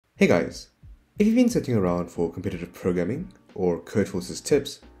Hey guys, if you've been sitting around for competitive programming or codeforces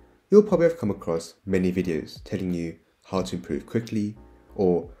tips, you'll probably have come across many videos telling you how to improve quickly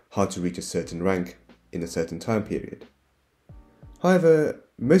or how to reach a certain rank in a certain time period. However,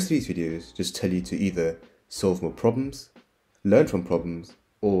 most of these videos just tell you to either solve more problems, learn from problems,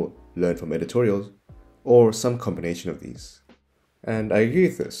 or learn from editorials, or some combination of these. And I agree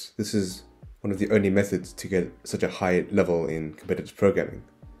with this. This is one of the only methods to get such a high level in competitive programming.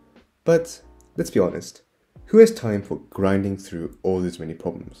 But let's be honest, who has time for grinding through all these many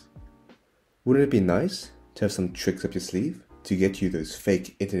problems? Wouldn't it be nice to have some tricks up your sleeve to get you those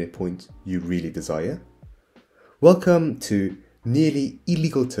fake internet points you really desire? Welcome to Nearly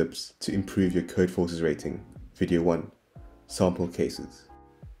Illegal Tips to Improve Your Codeforces Rating, Video 1, Sample Cases.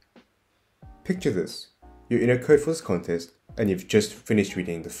 Picture this, you're in a codeforces contest and you've just finished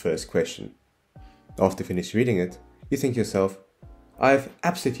reading the first question. After finishing reading it, you think to yourself, I have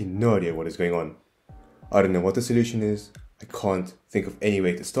absolutely no idea what is going on. I don't know what the solution is, I can't think of any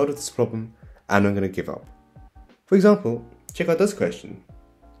way to start with this problem, and I'm going to give up. For example, check out this question.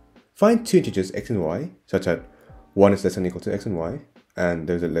 Find two integers x and y, such that 1 is less than or equal to x and y, and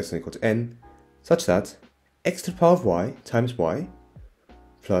those are less than or equal to n, such that x to the power of y times y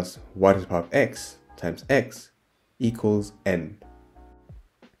plus y to the power of x times x equals n.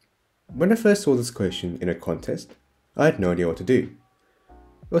 When I first saw this question in a contest, I had no idea what to do.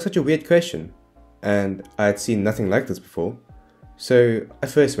 It was such a weird question, and I had seen nothing like this before, so I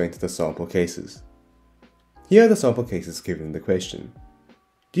first went to the sample cases. Here are the sample cases given in the question.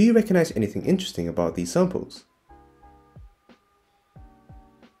 Do you recognize anything interesting about these samples?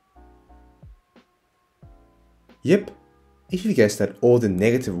 Yep, if you guessed that all the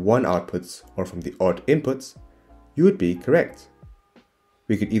 -1 outputs are from the odd inputs, you would be correct.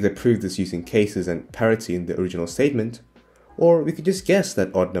 We could either prove this using cases and parity in the original statement, or we could just guess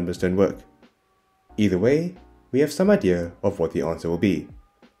that odd numbers don't work. Either way, we have some idea of what the answer will be.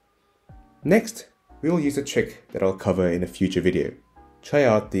 Next, we will use a trick that I'll cover in a future video. Try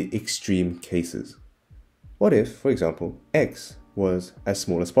out the extreme cases. What if, for example, x was as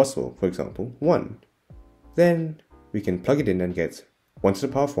small as possible, for example, 1? Then we can plug it in and get 1 to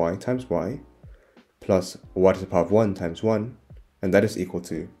the power of y times y plus y to the power of 1 times 1, and that is equal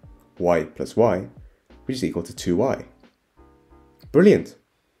to y plus y, which is equal to 2y. Brilliant!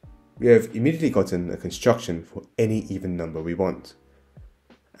 We have immediately gotten a construction for any even number we want.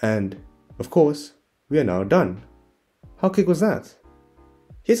 And, of course, we are now done. How quick was that?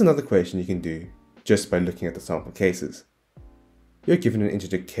 Here's another question you can do just by looking at the sample cases. You're given an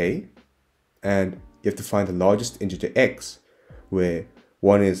integer k, and you have to find the largest integer x, where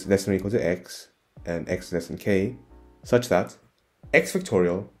 1 is less than or equal to x, and x is less than k, such that x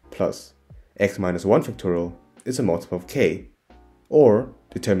factorial plus x minus 1 factorial is a multiple of k, or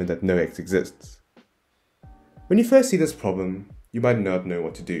determine that no x exists. When you first see this problem, you might not know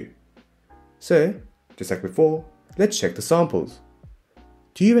what to do. So, just like before, let's check the samples.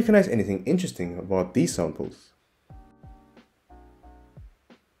 Do you recognize anything interesting about these samples?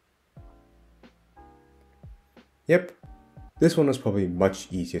 Yep, this one was probably much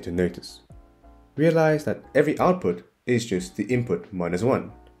easier to notice. Realize that every output is just the input minus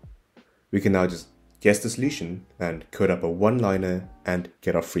 1. We can now just guess the solution and code up a one-liner and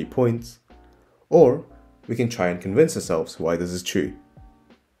get our 3 points, or we can try and convince ourselves why this is true.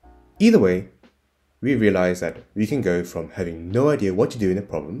 Either way, we realize that we can go from having no idea what to do in a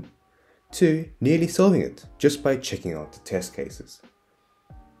problem to nearly solving it just by checking out the test cases.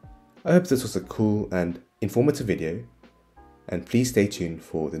 I hope this was a cool and informative video, and please stay tuned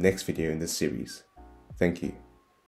for the next video in this series. Thank you.